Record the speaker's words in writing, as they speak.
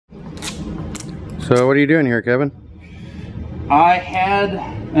So what are you doing here, Kevin? I had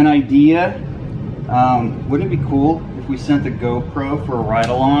an idea. Wouldn't it be cool if we sent the GoPro for a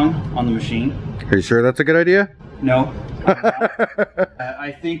ride-along on the machine? Are you sure that's a good idea? No.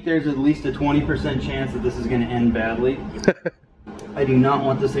 I think there's at least a 20% chance that this is going to end badly. I do not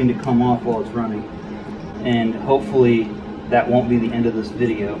want this thing to come off while it's running. And hopefully that won't be the end of this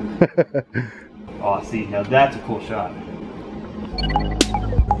video. Oh, see, now that's a cool shot.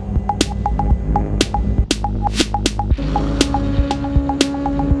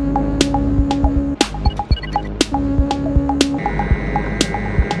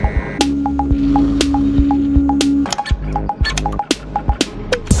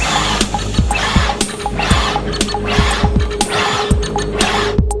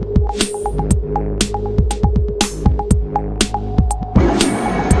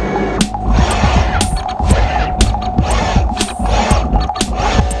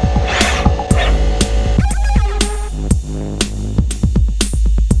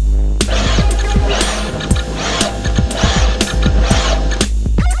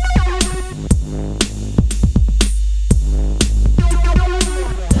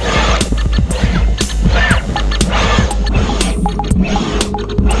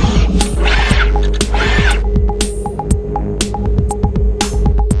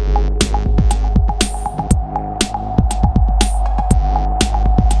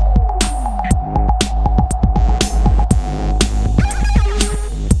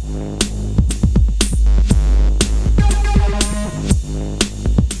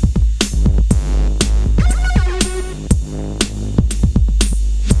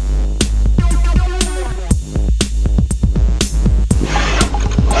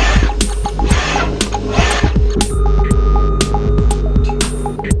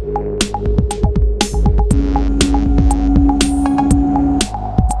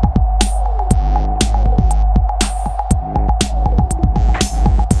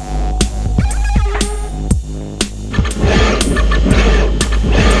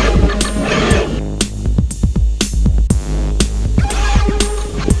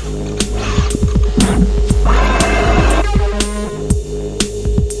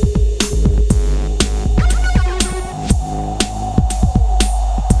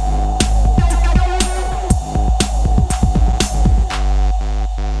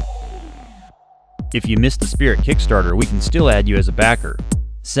 If you missed the Spirit Kickstarter, we can still add you as a backer.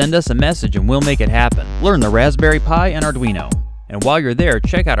 Send us a message and we'll make it happen. Learn the Raspberry Pi and Arduino. And while you're there,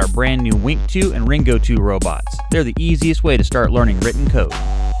 check out our brand new Wink 2 and Ringo 2 robots. They're the easiest way to start learning written code.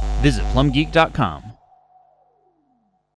 Visit plumgeek.com.